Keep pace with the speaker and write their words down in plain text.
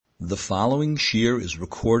The following shir is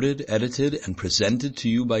recorded, edited, and presented to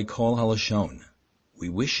you by Kol Halashon. We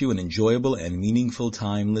wish you an enjoyable and meaningful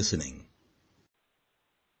time listening.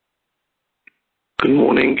 Good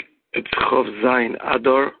morning. It's Chov Zayin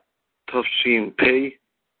Adar, Tavshin Pei,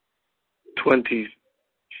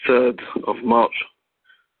 23rd of March,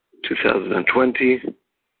 2020.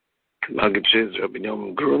 Maggid Shez Rabbi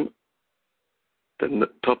Yom Grun. The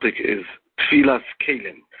topic is Tfilas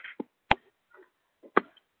Kelim.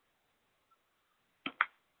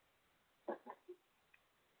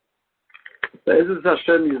 Be'ezus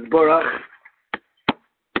Hashem Yisborach,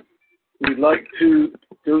 we'd like to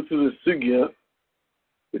go through the sugya,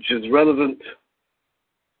 which is relevant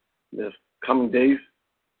in the coming days.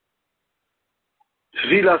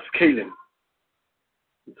 Tfilas Kelim.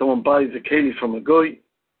 When someone buys a keli from a goy,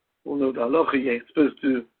 we'll know the halacha, you're supposed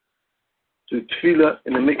to do tefillah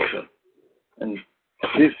in a mikveh. And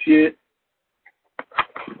this year,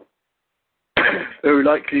 very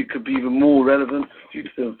likely it could be even more relevant due to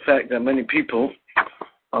the fact that many people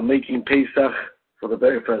are making Pesach for the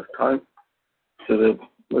very first time. So they're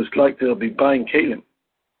most likely they'll be buying kelim.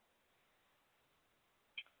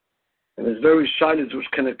 And there's various shilas which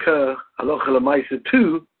can occur, halacha l'maisa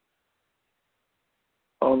too,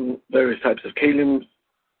 on various types of kelim.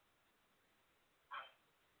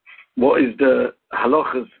 What is the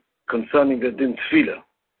halachas concerning the din tefillah?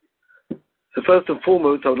 So first and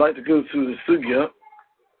foremost, I would like to go through the sugya,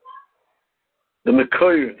 the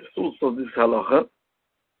mekoyer, the source of this halacha.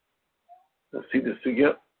 Let's see the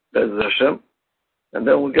sugya, Be'ez Hashem, and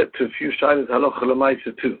then we'll get to a few shilas halacha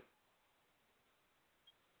l'maisa too.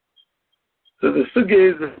 So the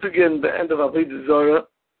sugya is the sugya in the end of Avodah Zarah,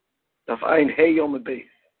 Daf Ein Hey Yom Beis.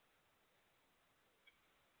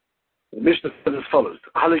 The Mishnah says as follows: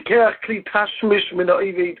 Halikeach kli tashmish min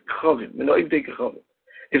ha'ivdei kechavim.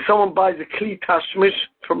 If someone buys a kli tashmish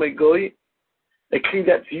from a goy, a kli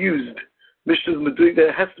that's used, Mishnah's meduik,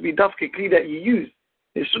 there has to be dafke kli that you use.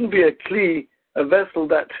 It shouldn't be a kli, a vessel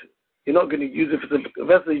that you're not going to use. If it's a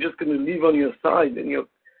vessel you're just going to leave on your side and you're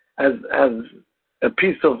as a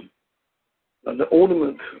piece of an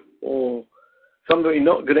ornament or something you're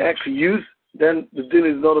not going to actually use, then the din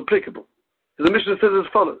is not applicable. So the Mishnah says as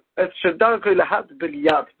follows: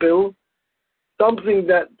 something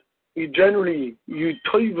that you generally, you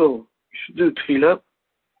toivel, you should do tefillah.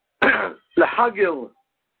 Lahagil,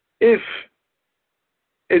 if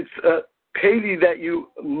it's a keli that you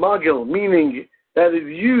magil, meaning that is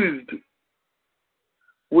used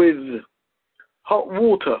with hot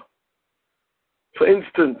water. For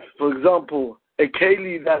instance, for example, a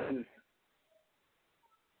keli that is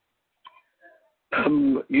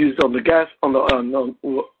used on the gas,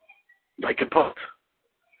 like a pot.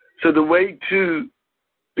 So the way to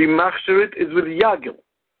be machsherit is with yagil.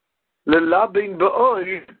 Lelabin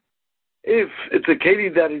ba'oi, if it's a keli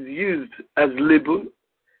that is used as libun,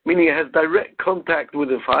 meaning it has direct contact with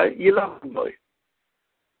the fire, yilabin ba'oi.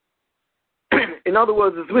 In other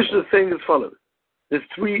words, this Mishnah is saying as follows: there's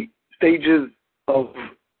three stages of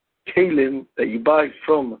kelim that you buy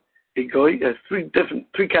from a goy. There's three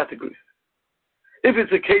categories. If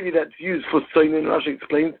it's a keli that's used for soinin, Rashi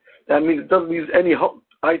explains, that means it doesn't use any hot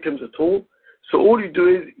items at all. So all you do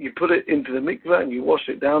is you put it into the mikveh and you wash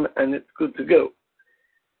it down and it's good to go.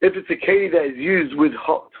 If it's a keli that is used with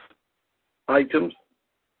hot items,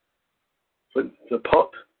 so it's a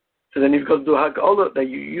pot, so then you've got to do hagala, that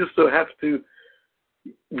you used to have to,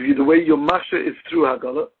 the way your masha is through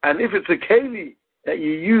hagala. And if it's a keli that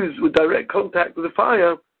you use with direct contact with the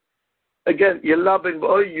fire, again, you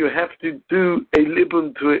have to do a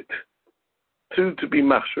libun to it to be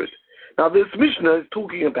mashrit. Now this Mishnah is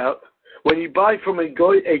talking about when you buy from a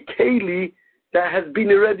goy a keli that has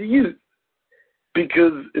been already used,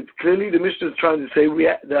 because it's clearly the Mishnah is trying to say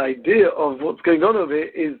the idea of what's going on over here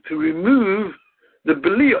is to remove the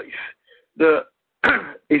beliyos, the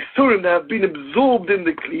isurim that have been absorbed in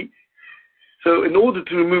the kli. So in order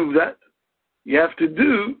to remove that, you have to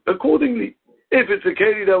do accordingly. If it's a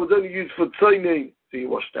keli that was only used for tzayin, so you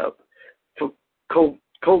washed out. For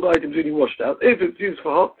cold items, you washed out. If it's used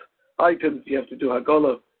for hot items, you have to do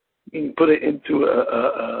hagala. You put it into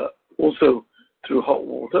also through hot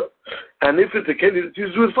water. And if it's a keli that's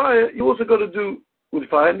used with fire, you also got to do with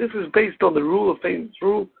fire. And this is based on the rule, a famous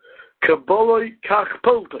rule, kaboloi kach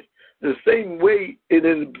poltoi. The same way it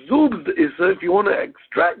absorbs the issa, if you want to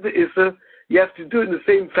extract the issa, you have to do it in the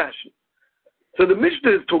same fashion. So the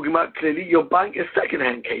Mishnah is talking about clearly you're buying a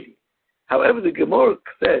second-hand keli. However, the Gemara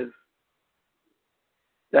says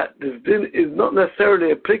that this din is not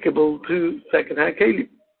necessarily applicable to second-hand keli.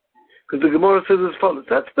 Because the Gemara says as follows.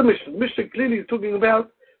 That's the Mishnah. The Mishnah clearly is talking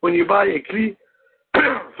about when you buy a kli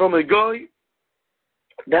from a guy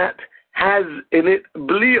that has in it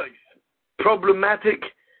bliyos, problematic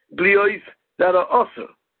bliyos that are osur.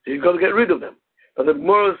 So you've got to get rid of them. But the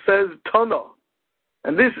Gemara says Tana.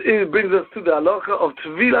 And this brings us to the halacha of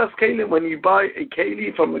Tevilas Kelim. When you buy a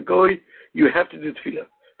Keli from a goy, you have to do Tefillah.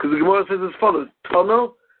 Because the Gemara says as follows. Tana,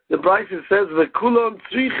 the Brisa says, V'kulon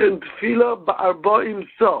tzrichen Tefillah ba'arba'im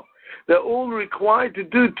sa. They're all required to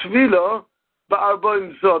do Tefillah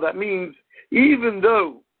ba'arba'im sa. That means, even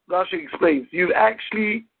though, Rashi explains, you've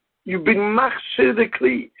been machshir the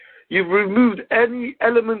kli. You've removed any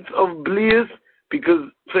elements of bliyas, because,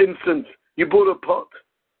 for instance, you bought a pot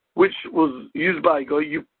which was used by a guy.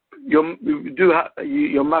 You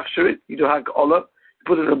machshir it, you do hag'olah, you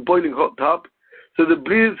put it in a boiling hot tub, so the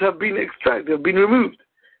bliyas have been extracted, have been removed.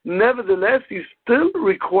 Nevertheless, you still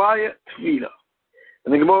require tefillah.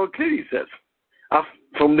 And the Gemara clearly says,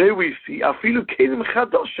 from there we see, afilu kelim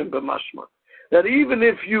chadoshim b'mashma, that even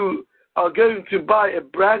if you are going to buy a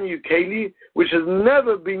brand new keli which has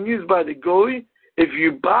never been used by the goy, if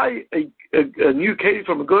you buy a new keli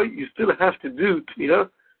from a goy, you still have to do tefillah,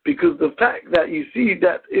 because the fact that you see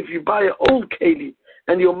that if you buy an old keli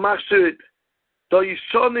and you machshir it,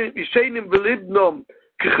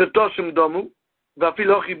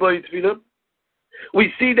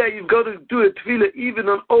 we see that you've got to do a tefillah even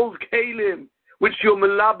on old kelim which you're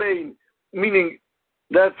melabein, meaning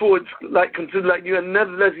therefore it's like considered like new, and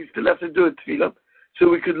nevertheless you still have to do a tefillah. So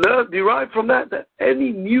we could derive from that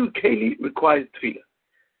any new keli requires tefillah.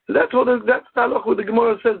 So that's the halacha what the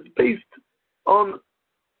Gemara says, based on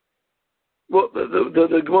what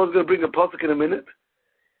the Gemara is going to bring a pasuk in a minute,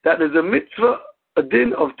 that there's a mitzvah, a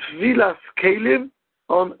din of tefillas kelim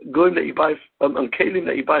on going that you buy on kelim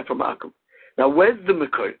that you buy from Akum. Now where's the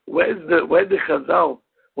Mekor? Where the Chazal?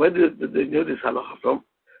 Where did they know this halacha from?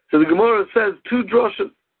 So the Gemara says two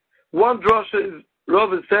drashas. One drasha is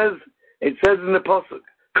Rav says in the pasuk,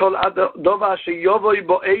 Kol adova sheyovoy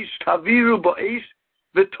bo'esh taviru bo'esh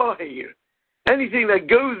v'tohir. Anything that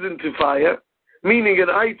goes into fire, meaning an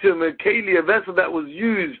item, a keli, a vessel that was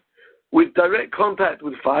used with direct contact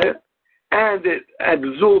with fire, and it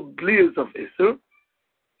absorbed bliyas of Isser,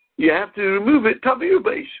 you have to remove it, taviru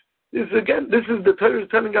bo'esh. This is the Torah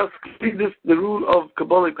telling us the rule of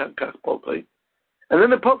Kabbalah Kaspoltoi. And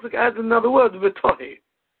then the pasuk adds another word, v'tohi,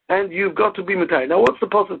 and you've got to be matari. Now, what's the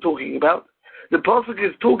pasuk talking about? The pasuk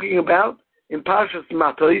is talking about in Parshas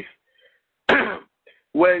Matos,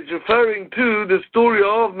 where it's referring to the story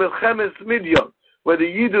of Melchemes Midian, where the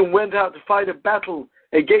Yidden went out to fight a battle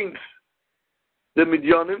against the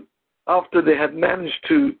Midyanim after they had managed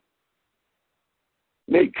to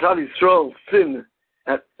make Klal Yisrael sin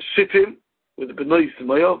at Shittim with the Bnei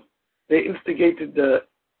Yisrael. They instigated the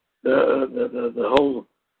whole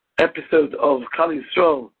episode of Klal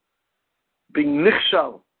Yisrael being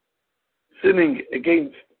nichshal, sinning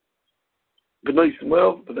against Bnei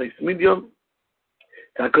Yisrael, Bnei Midian.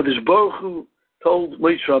 HaKadosh Baruch Hu told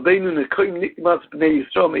Moshe Rabbeinu, "Nekoim nikmas Bnei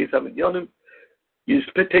Yisrael meis haMidyanim." You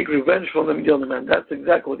take revenge from the Midyanim, and that's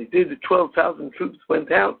exactly what he did. The 12,000 troops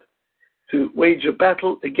went out to wage a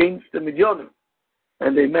battle against the Midyanim,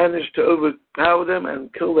 and they managed to overpower them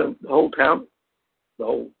and kill them, the whole town, the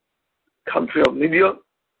whole country of Midian,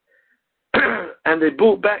 and they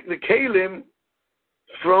brought back the Kalim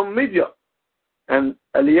from Midian. And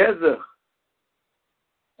Eliezer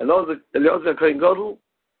Kohen Gadol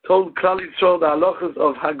told Klal Yisrael the halachas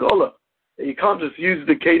of Hagolah, that you can't just use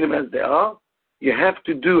the Kalim as they are. You have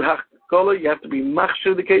to do Hagolah, you have to be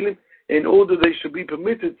machshir the Kalim in order they should be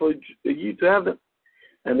permitted for you to have them.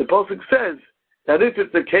 And the pasuk says that if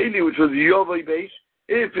it's a Keli which was Yovai Beish,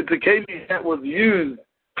 if it's a Keli that was used,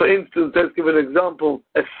 for instance, let's give an example,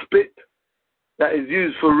 a spit that is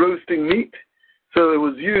used for roasting meat, so it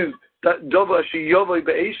was used, that Dova Shi Yovai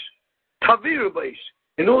Beish, Taviru Beish.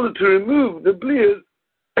 In order to remove the bliyas,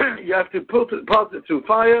 you have to pass it through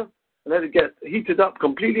fire and let it get heated up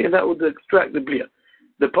completely, and that would extract the bliyah.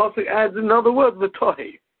 The pasuk adds another word,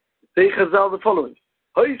 v'tohi. They chazal the following: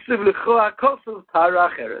 the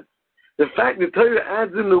fact that Torah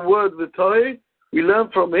adds in the word v'tohi, we learn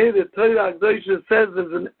from here that Torah Akdosha says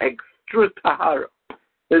there's an extra tahara.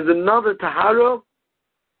 There's another tahara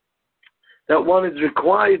that one is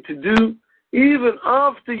required to do even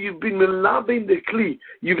after you've been melabing the kli.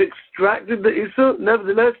 You've extracted the issur,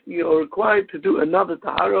 nevertheless you are required to do another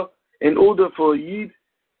tahara in order for a yid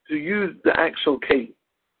to use the actual keli.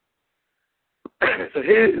 So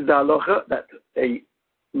here is the halacha that a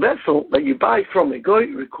vessel that you buy from a goy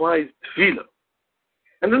requires tefillah.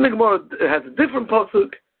 And then the Gemara has a different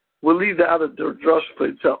pasuk. We'll leave the other drush for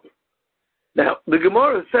itself. Now, the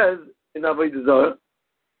Gemara says in Avodah Zarah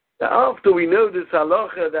that after we know this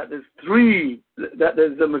halacha, that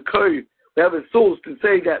there's a makor, we have a source to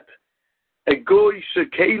say that a goy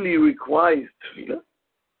shekeli requires tefillah.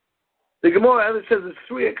 The Gemara ever says there's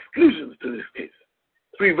 3 exclusions to this case.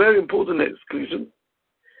 3 very important exclusions.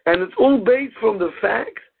 And it's all based from the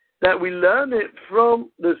fact that we learn it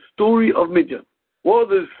from the story of Midian. What are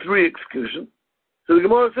those 3 exclusions? So the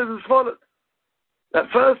Gemara says as follows. That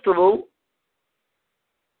first of all,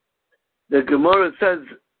 the Gemara says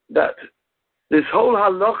that this whole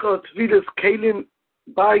halacha of tefillas kelim,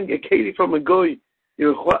 buying a keli from a goy,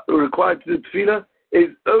 you're required to do tefillah, is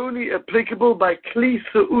only applicable by kli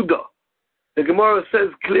seudah. The Gemara says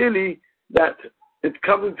clearly that it's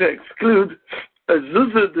coming to exclude a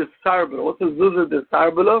zuzah de sarbala. What's a zuzah de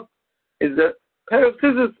sarbala? Is a pair of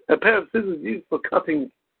scissors used for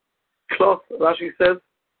cutting cloth, Rashi says.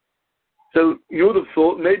 So you would have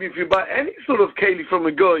thought maybe if you buy any sort of keli from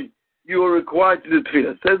a goy, you are required to do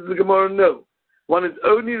tefillah. Says the Gemara, no. One is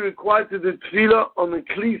only required to do tefillah on the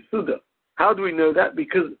kli suda. How do we know that?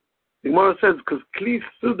 Because the Gemara says, because kli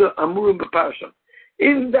suda amurim b'parsha.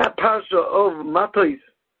 In that parsha of Matos,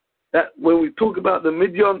 that when we talk about the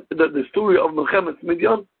Midian, the story of Milchemes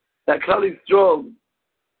Midian, that Klal Yisrael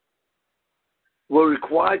were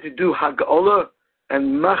required to do Hag'olah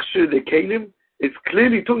and Machshir the Kelim, it's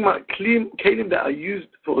clearly talking about Kelim that are used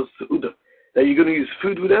for Seudah, that you're going to use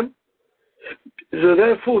food with them. So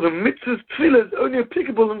therefore, the mitzvah's tefillah is only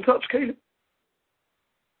applicable in such Kelim.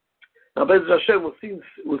 Now, Be'ez Hashem,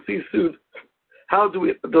 we'll see soon. How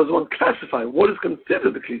does one classify what is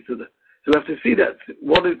considered the Kli Suda? So we have to see that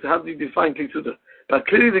how do you define Kli Suda? But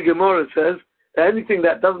clearly the Gemara says that anything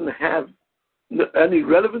that doesn't have any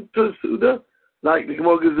relevance to a Suda, like the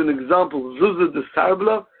Gemara gives an example, Zuzah de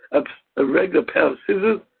Sarbla, a regular pair of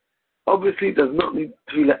scissors, obviously does not need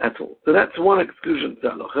tefillah at all. So that's one exclusion to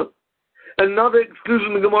halacha. Another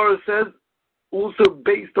exclusion the Gemara says, also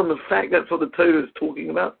based on the fact that's what the Torah is talking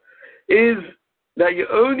about, is that you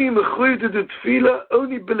only mechuyev to do tefillah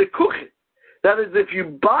only b'lekuchim. That is, if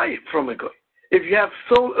you buy it from a guy, if you have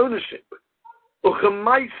sole ownership,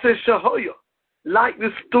 uchemaise shahoya, like the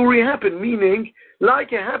story happened, meaning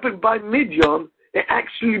like it happened by Midian, it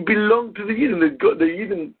actually belonged to the Yidden. The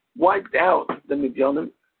Yidden wiped out the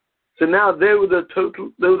Midyanim, so now they were the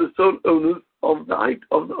sole owners of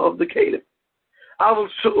the Kelim. Aval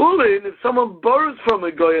she'ulin, if someone borrows from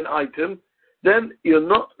a guy an item, then you're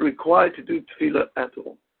not required to do tefillah at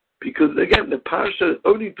all. Because again, the parasha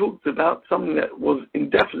only talks about something that was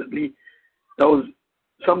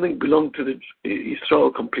something belonged to the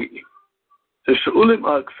Yisrael completely. So she'ulim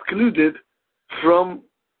are excluded from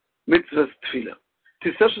mitzvah's tefillah.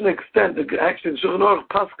 To such an extent that actually in Shulchan Aruch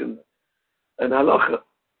Paskin and halacha,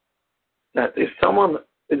 that if someone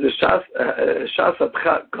is a shas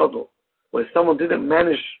atcha gadol, where someone didn't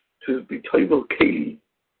manage to be toivel keli,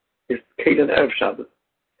 his kelim erev Shabbos,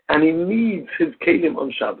 and he needs his kelim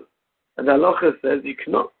on Shabbos, and the halacha says you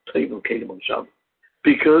cannot toivel kelim on Shabbos,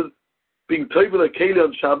 because being toivel a kelim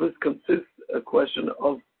on Shabbos consists a question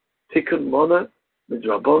of tikkun mona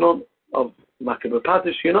midrabanon of makabeh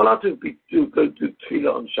patish. You're not allowed to go to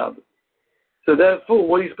tefillah on Shabbos. So therefore,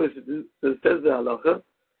 what are you supposed to do? So it says the halacha,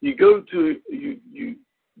 you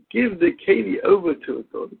give the keli over to a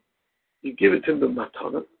god, you give it to the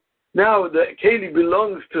matana. Now the keli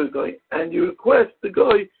belongs to a guy, and you request the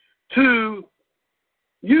guy to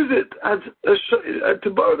use it as to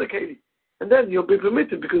borrow the keli, and then you'll be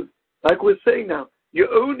permitted, because, like we're saying now,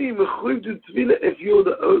 you're only mechuyev to tefillah if you're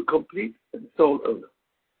the complete and sole owner.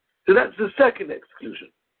 So that's the second exclusion.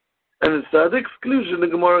 And the third exclusion, the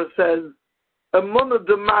Gemara says, a mona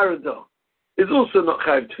de marada is also not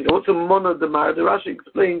chayav tefillah. What's a mona de marada? Rashi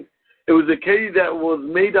explains it was a keli that was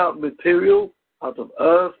made out of material, out of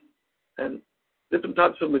earth, and different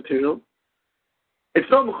types of material. It's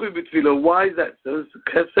not mechuyev tefillah. Why is that so?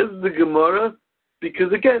 It says the Gemara,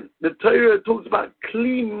 because again, the Torah talks about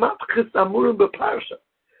kli matchis amurim b'parsha.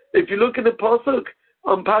 If you look at the pasuk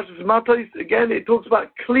on Parshas Matos, again, it talks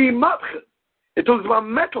about kli matchis. It talks about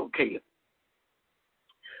metal kelim.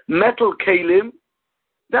 Metal kelim,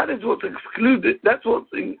 that is what's excluded. That's what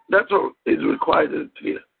is required in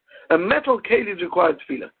tefillah. A metal keli is required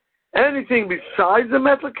to tefillah. Anything besides the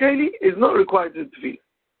metal keli is not required to tefillah.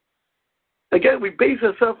 Again, we base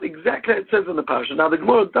ourselves exactly as it says in the parasha. Now, the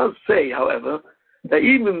Gemara does say, however, that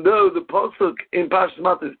even though the pasuk in Parshas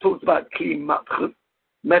Matos talks about kli matchus,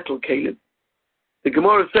 metal kelim, the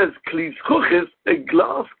Gemara says kli zchuchis, a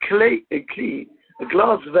glass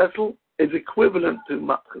vessel is equivalent to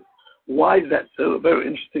matchus. Why is that so? A very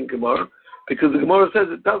interesting Gemara, because the Gemara says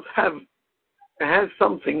it has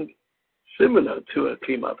something similar to a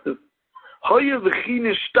kli matchus. Hoya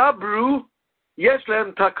v'chine shtabru yesh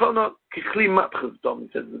lehem takona k'chli matchas dom,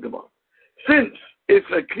 says the Gemara. Since if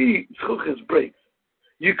a kli zchuches breaks,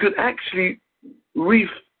 you could actually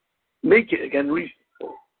make it again, I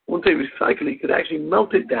won't say recycle it, you could actually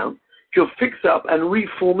melt it down, you could fix it up and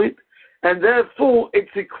reform it, and therefore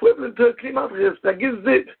it's equivalent to a kli matchas. That gives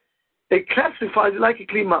it classifies it like a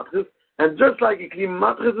kli matchas, and just like a kli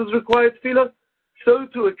matchas is required tefillah, so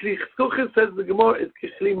to a kli zchuches, says the Gemara, is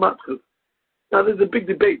kli matchas. Now there's a big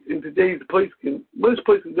debate in today's poskim. Most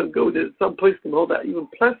poskim don't go there. Some poskim hold that even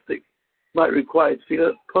plastic might require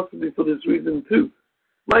tefillah, possibly for this reason too.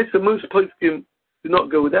 Most poskim do not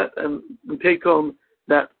go with that, and we take on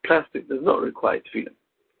that plastic does not require tefillah.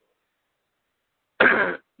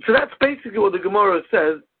 So that's basically what the Gemara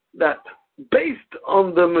says, that based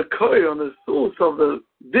on the Makor, on the source of the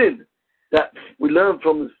din that we learn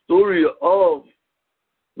from the story of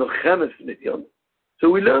Nochemes Midian, so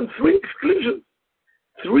we learn 3 exclusions,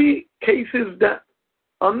 3 cases that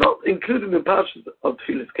are not included in the parashas of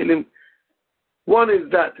Tfilas Kelim. One is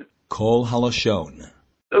that Kol Halashon,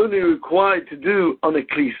 only required to do on a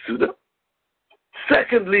Kli Suda.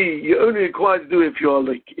 Secondly, you're only required to do if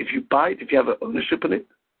you buy it, if you have an ownership in it,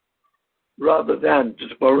 rather than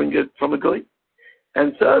just borrowing it from a guy.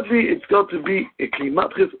 And thirdly, it's got to be a Kli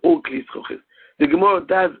Matchis or Kli Zchuches. The Gemara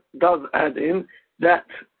does add in that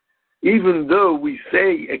even though we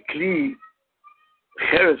say a Kli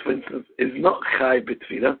Cheres, for instance, is not Chai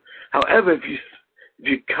B'Tfilah, however, if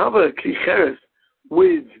you cover a Kli Cheres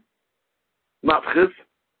with Matchis,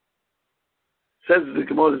 says the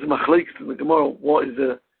Gemara, there's a machlokes in the Gemara, what's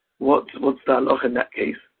the halach in that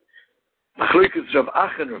case? Machlokes Rav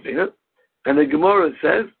Acha and Ravina, and the Gemara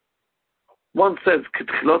says, one says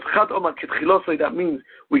Ketchilos, Chad Omar Ketchilos, that means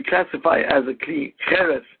we classify it as a Kli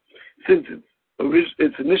Cheres, since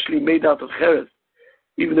it's initially made out of Cheres,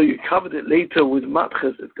 even though you covered it later with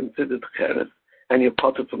Matches, it's considered Cheres, and you're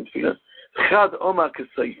potted from Tfilah. Chad Omar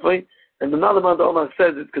Keseifai, and another man, the Omar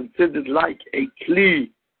says it's considered like a Kli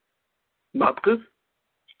Matches.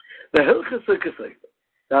 The Hilchas Keseifai,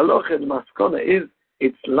 the halacha and maskana is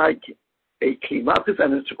it's like a Kli Matches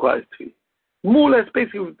and it requires Tfilah. More or less,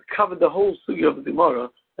 basically, we've covered the whole sugya of the Gemara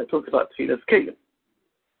that talks about Tfilas Kelim.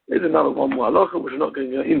 There's another one more halacha which we're not going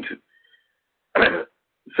to go into.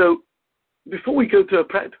 So, before we go to a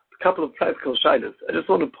couple of practical shilas, I just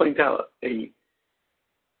want to point out a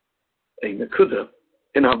nakuda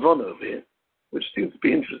in Havana over here, which seems to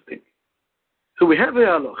be interesting. So we have a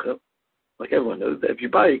halacha, like everyone knows, that if you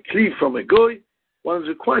buy a kli from a goy, one is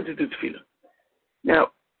required to do tefillah.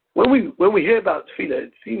 Now, when we hear about tefillah,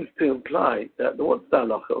 it seems to imply that what's the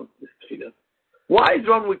halacha of this tefillah? Why is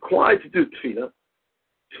one required to do tefillah?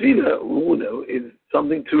 Tefillah, we all know, is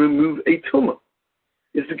something to remove a tumah.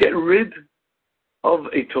 Is to get rid of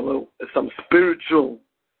a tumah, some spiritual,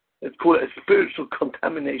 let's call it a spiritual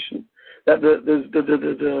contamination, that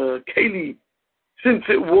the keli, since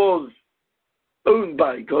it was owned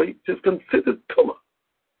by a goy, is considered tumah.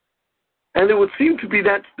 And it would seem to be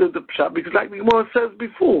that's the pshat, because like the Gemara says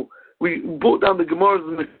before, we brought down the Gemara's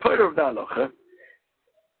in the Torah of the halacha.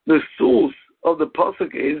 The source of the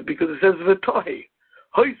pasuk is because it says v'tohi.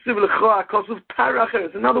 In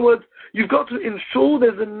other words, you've got to ensure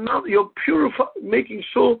there's another. You're making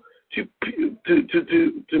sure to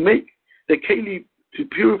make the keli, to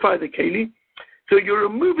purify the keli. So you're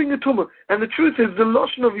removing the tumah. And the truth is, the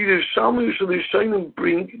lashon of Yerushalmi Yerushalayim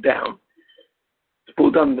bring down, it's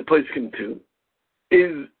brought down in the poskim too,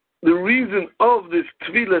 is the reason of this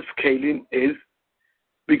tvilas kelim is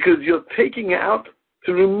because you're taking it out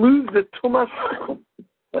to remove the tumah.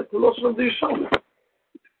 That's the lashon of the Yerushalmi.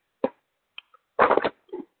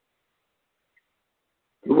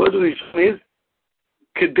 The word of Yisrael is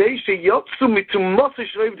Kedei sheyotzu mitumos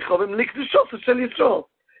shreiv d'chavim likdeshos shel Yisrael.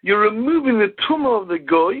 You're removing the tumah of the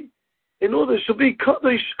goy in order to be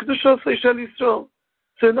kadosh kedeshos shel Yisrael.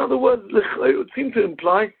 So in other words, it would seem to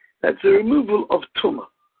imply that's a removal of tumah.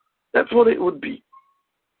 That's what it would be.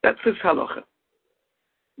 That's this halacha.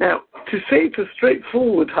 Now, to say it's a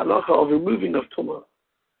straightforward halacha of removing of tumah,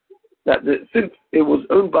 that since it was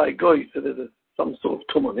owned by a goy, so there's some sort of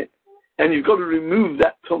tumah on it, and you've got to remove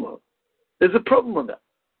that tumah, there's a problem with that.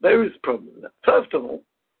 There is a problem with that. First of all,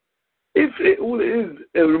 if it all is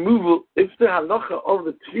a removal, if the halacha of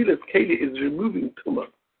the tefillas keli is removing tumah,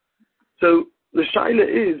 so the shaila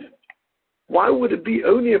is, why would it be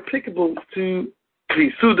only applicable to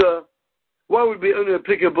kli suda? Why would it be only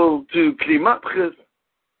applicable to kli matches?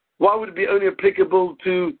 Why would it be only applicable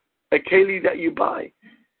to a keli that you buy?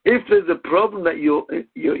 If there's a problem that you're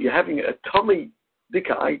having a tummy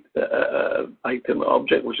item,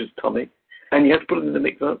 object which is tummy, and you have to put it in the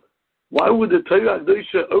mikvah, Why would the Torah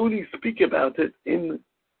Kedosha only speak about it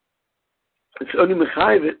it's only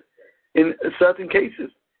mechayev it in certain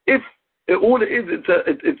cases? If all it is,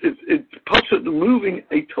 it's pashut removing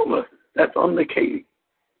a tumah that's on the keli.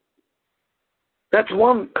 That's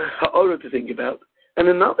one ha'orah to think about. And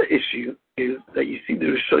another issue is that you see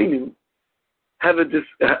the Rishonim have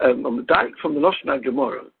on the direct from the Lashon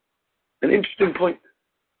Gemara, an interesting point.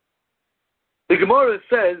 The Gemara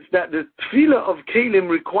says that the tefillah of kelim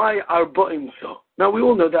require arba'im sah. Now we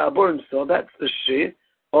all know that arba'im sah, that's the shir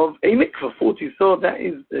of a mikvah. 40 sah, that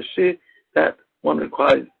is the shir that one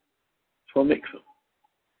requires for a mikvah.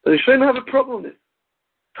 But the Rishonim have a problem with this.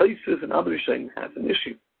 Tosfos and other Rishonim have an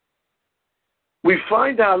issue. We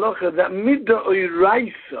find the halacha that midda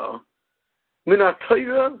oiraisa min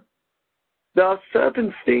ha-Torah, there are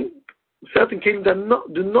certain kelim that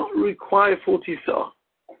do not require 40 sah.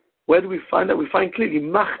 Where do we find that? We find clearly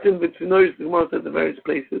machtin v'tzinoris, the Gemara says in various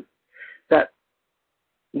places, that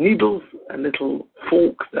needles and little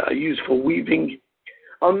forks that are used for weaving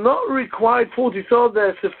are not required 40 sah.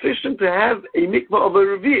 They're sufficient to have a mikvah of a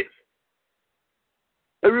revius.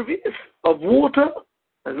 A revius of water,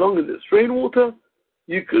 as long as it's rainwater,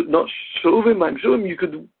 you could not shovim, I'm sure you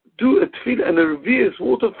could do a tefillah and a revius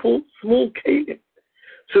water for small kelim.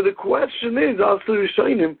 So the question is, after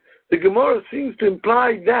Rishonim, the Gemara seems to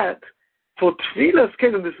imply that for tefillas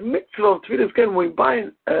kelim, this mitzvah of tefillas kelim, when you buy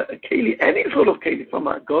a keli, any sort of keli from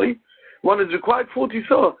a goy, one is required 40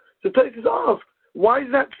 sah. So Tosfos asks, why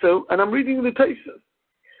is that so? And I'm reading the Tosfos.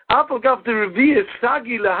 Apagav the revius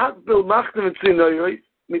sagi lahakbil machtem etzinoyos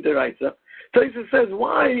midaraisa. Tosfos says,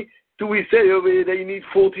 why do we say over here that you need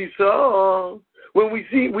 40 sah? When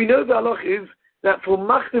we know the halach is that for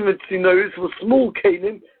machtem etzinoyos, for small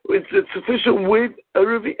kelim, it's sufficient with a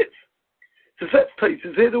revius. So that's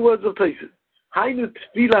Tosfos. Hear the words of Tosfos. Hainu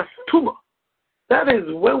tfilas tumah. That is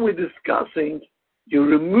when we're discussing you're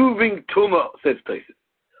removing tumah, says Tosfos.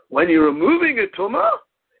 When you're removing a tumah,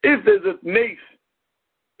 if there's a mace,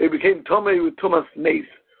 it became tumah with tumas mace,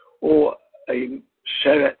 or a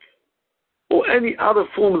sheret, or any other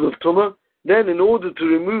forms of tumah, then in order to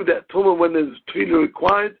remove that tumah when there's tefillah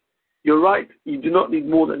required, you're right, you do not need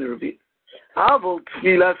more than a revius. Avol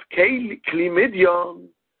tfilas kli midyan.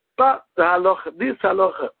 But the halacha, this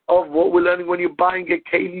halacha of what we're learning when you're buying a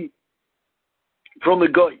keli from a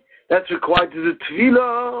goy, that's required to the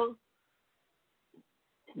tefillah.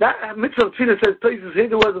 That mitzvah of tefillah says, Tosfos, hear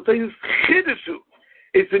the words of Tosfos, chidushu.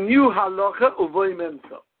 It's a new halacha uvoi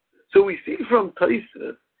memsa. So we see from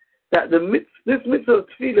Tosfos that this mitzvah of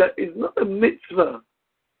tefillah is not a mitzvah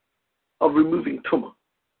of removing tumah.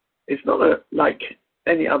 It's not like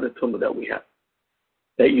any other tumah that we have,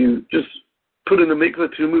 that you just put in a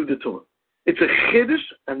mikvah to remove the tumah. It's a chiddush,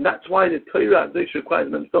 and that's why the Torah requires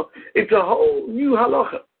memsa. It's a whole new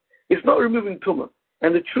halacha. It's not removing tumah.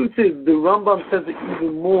 And the truth is, the Rambam says it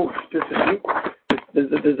even more specifically.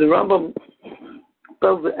 The Rambam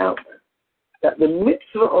spells it out that the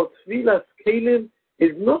mitzvah of tfilas kelim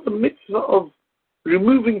is not a mitzvah of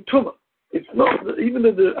removing tumah. It's not, even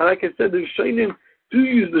though, like I said, the Rishonim do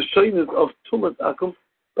use the shonas of tumas akum,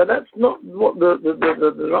 but that's not what the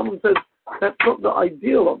Rambam says. That's not the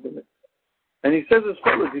ideal of the mitzvah. And he says as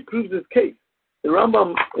follows. He proves his case. The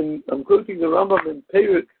Rambam, I'm quoting the Rambam in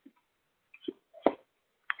Perek.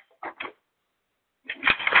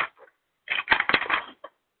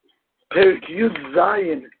 Perek Yud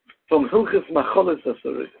Zayin from Hilchos Macholos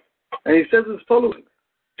Asoros, and he says as following: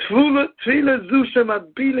 Tefillah zu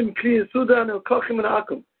shemadbilim kli yesuda and elkochim and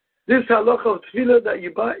akum. This halacha of tefillah that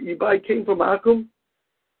you buy came from akum.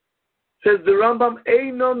 Says the Rambam,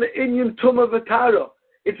 einon inyan tumah v'tara.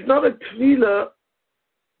 It's not a tefillah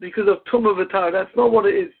because of tumah v'tara. That's not what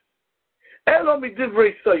it is. Elo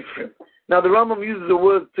midivrei seifrim. Now the Rambam uses the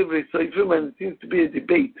word divrei seifrim, and it seems to be a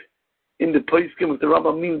debate in the poskim if the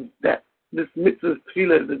Rambam means that this mitzvah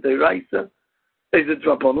tefillah is a deraisa, is a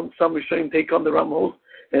drabonon. Some Rishonim take on the Rambam.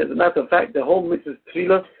 As a matter of fact, the whole mitzvah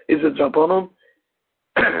tefillah is a drabonon.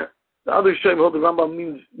 The other Rishonim hold the Rambam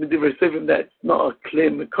means midivrei seifrim, that it's not a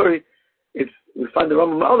clear makori. We find the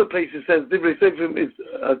Rambam in other places says divrei seifrim is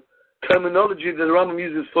a terminology that the Rambam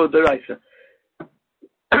uses for deraisa.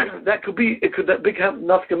 That could become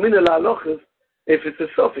nafka mina la'alochas if it's a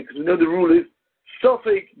suffix. We know the rule is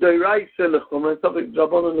suffix deraisa lechum and suffix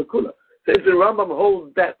drabonon lekula. So if the Rambam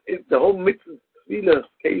holds that if the whole mitzvah tefillah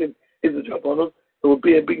kelim is a drabonon, there will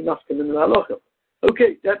be a big nafka mina la'alochas.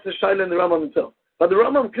 Okay, that's a shaila in the Rambam himself. But the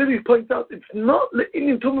Rambam clearly points out it's not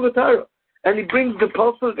le'inyan tumah v'tara. And he brings the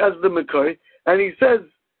pasuk as the Makori, and he says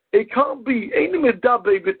it can't be ein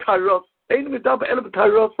medaber b'taros, ein medaber ela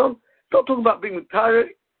b'tarosom. It's not talking about being mitara.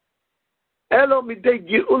 Elo midei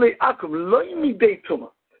gi'ulei akum, lo midei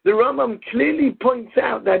tuma. The Rambam clearly points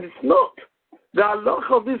out that it's not, the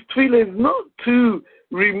halacha of this tefillah is not to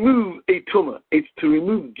remove a tumah, it's to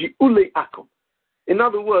remove gi'ulei akum. In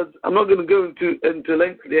other words, I'm not going to go into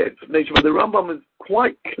lengthy explanation, but the Rambam is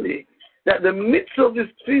quite clear that the mitzvah of this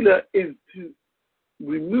tefillah is to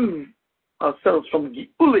remove ourselves from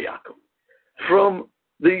gi'ulei akum, from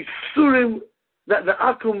the surim that the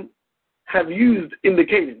akum have used in the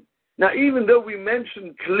kelim. Now, even though we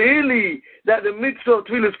mentioned clearly that the mitzvah of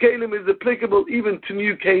tefillas kelim is applicable even to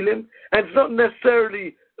new kelim, and it's not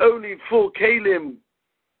necessarily only for kelim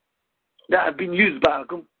that have been used by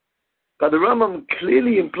akum, but the Rambam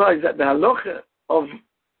clearly implies that the halacha of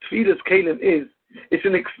tefillas kelim it's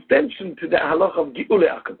an extension to the halacha of gi'ulei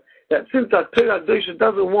akum. That since the Torah Kedosha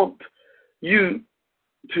doesn't want you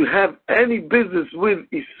to have any business with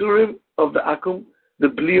isurim of the akum, the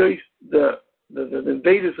bliyos, the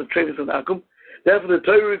invaders of traders of the akum. Therefore, the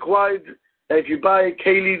Torah required that if you buy a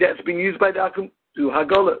keli that's been used by the akum, do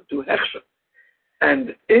hagola, do hechsher.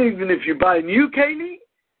 And even if you buy a new keli,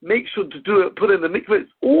 make sure to do it, put it in the mikveh.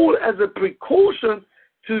 It's all as a precaution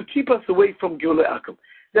to keep us away from gi'ulei akum.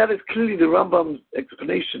 That is clearly the Rambam's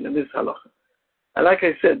explanation in this halacha. And like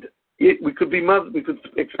I said, we could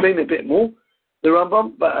explain a bit more the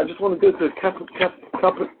Rambam, but I just want to go to a couple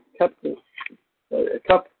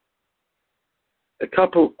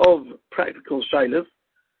of practical shaylas.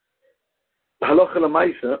 Halacha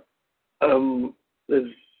l'maisa.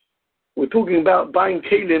 We're talking about buying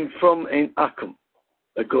kelim from an akum,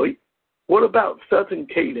 a goy. What about certain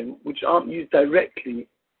kelim which aren't used directly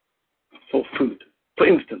for food? For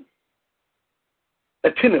instance, a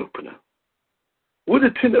tin opener. Would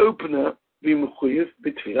a tin opener be mechuyev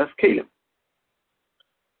b'tfilas kelim?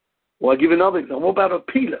 Well, I'll give another example. What about a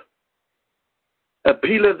peeler? A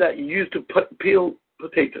peeler that you use to peel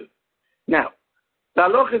potatoes. Now, the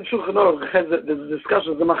halacha in Shulchan Aruch has there's a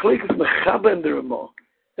discussion. The machlekes Mechaber and the Ramah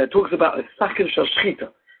that talks about a saken shashchita.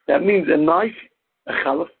 That means a knife, a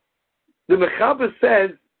chalaf. The Mechaber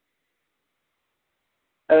says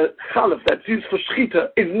a chalaf that's used for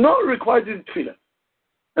shchita is not required in tefillah.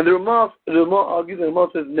 And the Ramah argues, and the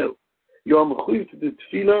Ramah says no. You are mechuyev to do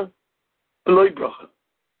tefillah below bracha.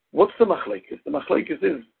 What's the machlekes? The machlekes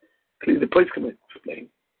is, clearly the place can explain.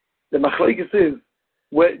 The machlekes is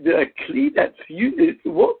where a kli that's used.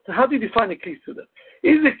 How do you define a kli suda?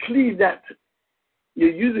 Is a kli that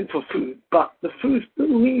you're using for food, but the food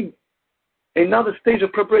still needs another stage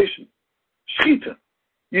of preparation? Shchita.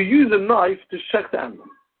 You use a knife to shech the animal.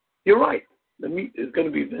 You're right. The meat is going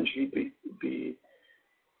to be eventually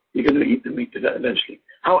you're going to eat the meat eventually.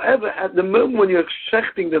 However, at the moment when you're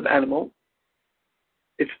shechting the animal,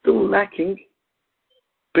 it's still lacking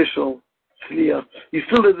bishul, tzliya.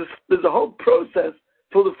 There's a whole process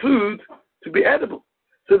for the food to be edible.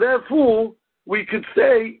 So therefore, we could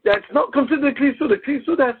say that's not considered kli suda. Kli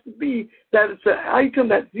suda has to be that it's an item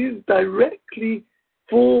that's used directly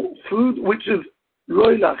for food, which is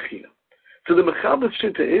roi la'achila. So the mechaber's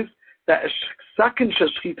shita is that a saken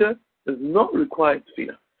shashchita does not require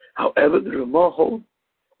tefillah. However, the Ramah holds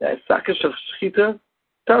that a saken shashchita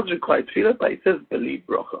does require tefillah, but it says believe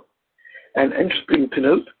bracha. And interesting to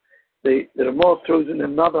note, the Ramah throws in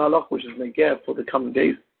another halach which is negeh for the coming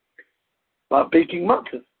days about baking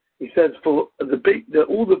matzahs. He says for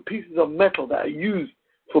all the pieces of metal that are used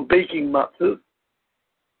for baking matzahs,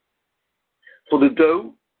 for the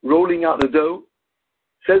dough, rolling out the dough,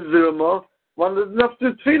 says the Ramah, one doesn't have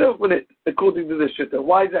to tefillah on it according to the shitta.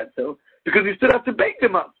 Why is that so? Because you still have to bake the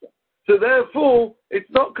matzah. So therefore, it's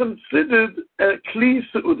not considered a kli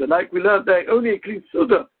suda. Like we learned that only a kli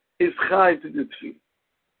suda is chai to do tefillah.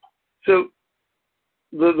 So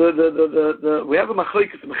we have a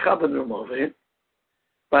machlokes Mechaber and Ramah over here.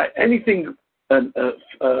 By anything,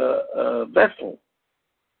 a vessel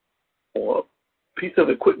or piece of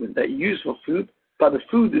equipment that you use for food, but the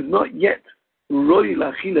food is not yet roi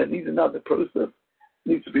la'achila, needs another process,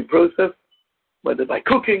 needs to be processed, whether by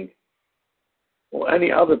cooking or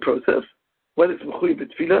any other process, whether it's mechuyev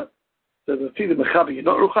b'tefillah, so the tefillah Mechaber, you're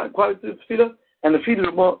not required to do tefillah, and the tefillah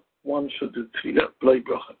Ramah, one should do tefillah b'loi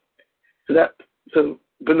bracha. So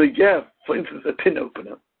b'negeh, for instance, a tin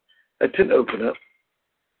opener,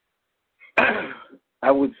 I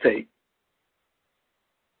would say,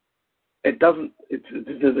 it doesn't,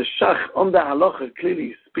 the shach on the halacha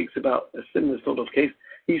clearly speaks about a similar sort of case.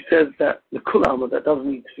 He says that the kul alma that doesn't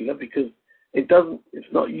need tefillah because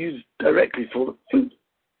it's not used directly for the food.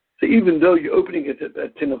 So even though you're opening a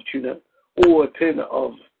tin of tuna or a tin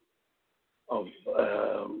of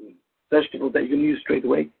vegetables that you can use straight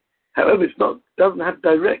away, however, doesn't have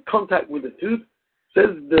direct contact with the food,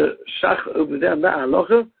 Says the Shach over there in that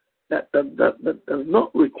halacha that does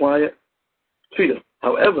not require tefillah.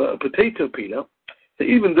 However, a potato peeler, so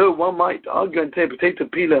even though one might argue and say a potato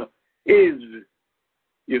peeler is,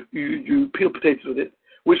 you peel potatoes with it,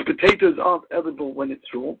 which potatoes aren't edible when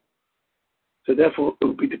it's raw, so therefore it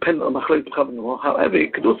would be dependent on machlokes b'chav. However,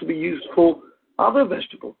 it could also be used for other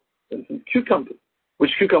vegetables, for instance cucumbers,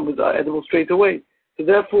 which cucumbers are edible straight away. So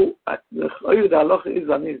therefore, the halacha is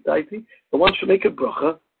anis daiti, but one should make a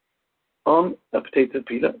bracha on a potato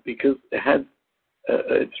peeler because it has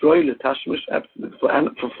it's royal tashmish absolute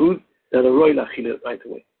for food that are royal achila right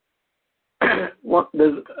away. I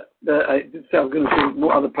did say I was going to say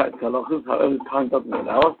more other practical halachas, however time doesn't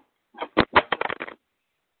allow us.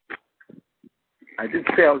 I did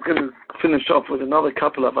say I was going to finish off with another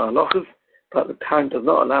couple of halachas, but the time does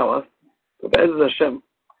not allow us. But Be'ezus Hashem,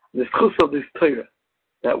 the schus of this Torah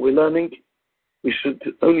that we're learning, we should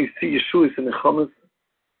only see Yeshuas in the Chomas.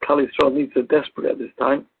 Klal Yisrael needs so desperate at this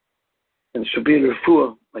time. And Shabir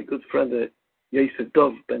Refuah, my good friend Yosef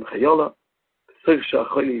Dov Ben Chayola, Tzorch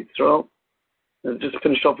Sha'acholi Yisrael. And just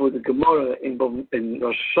finish off with the Gemara in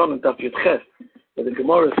Rosh Hashanah Daf Yud Ches, where the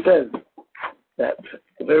Gemara says that,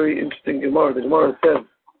 a very interesting Gemara, the Gemara says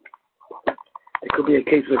it could be a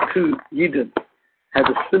case where two Yidden had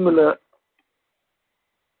a similar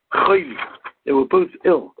Chayli. They were both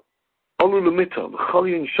ill. Olu L'mita,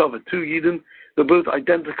 Chali and Shava, two Yidden, they're both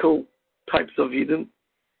identical types of Yidden.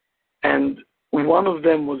 And one of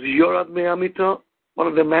them was Yorad Me'amita, one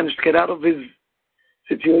of them managed to get out of his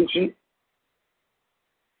situation,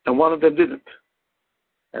 and one of them didn't.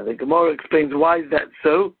 And the Gemara explains why is that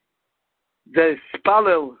so. There's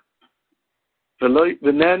spalel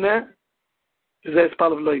v'nene, there's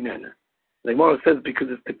spalel v'loinene. The Gemara says because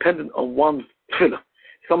it's dependent on one's tefillah.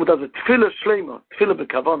 If someone does a tefillah shlema, tefillah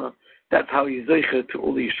b'kavana, that's how he's zeicher to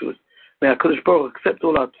all the Yeshuas. May HaKadosh Baruch accept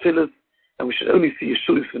all our tefillahs, and we should only see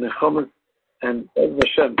Yeshuas in the Chomas, and Be'ezus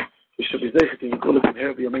Hashem, we should be zeicher to Yikulah from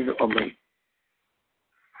here b'yameinu amen.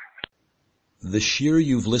 The shir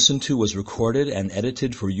you've listened to was recorded and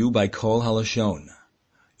edited for you by Kol Halashon.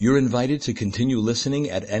 You're invited to continue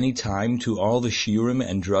listening at any time to all the shiurim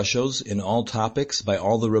and drushos in all topics by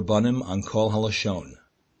all the Rabbanim on Kol Halashon.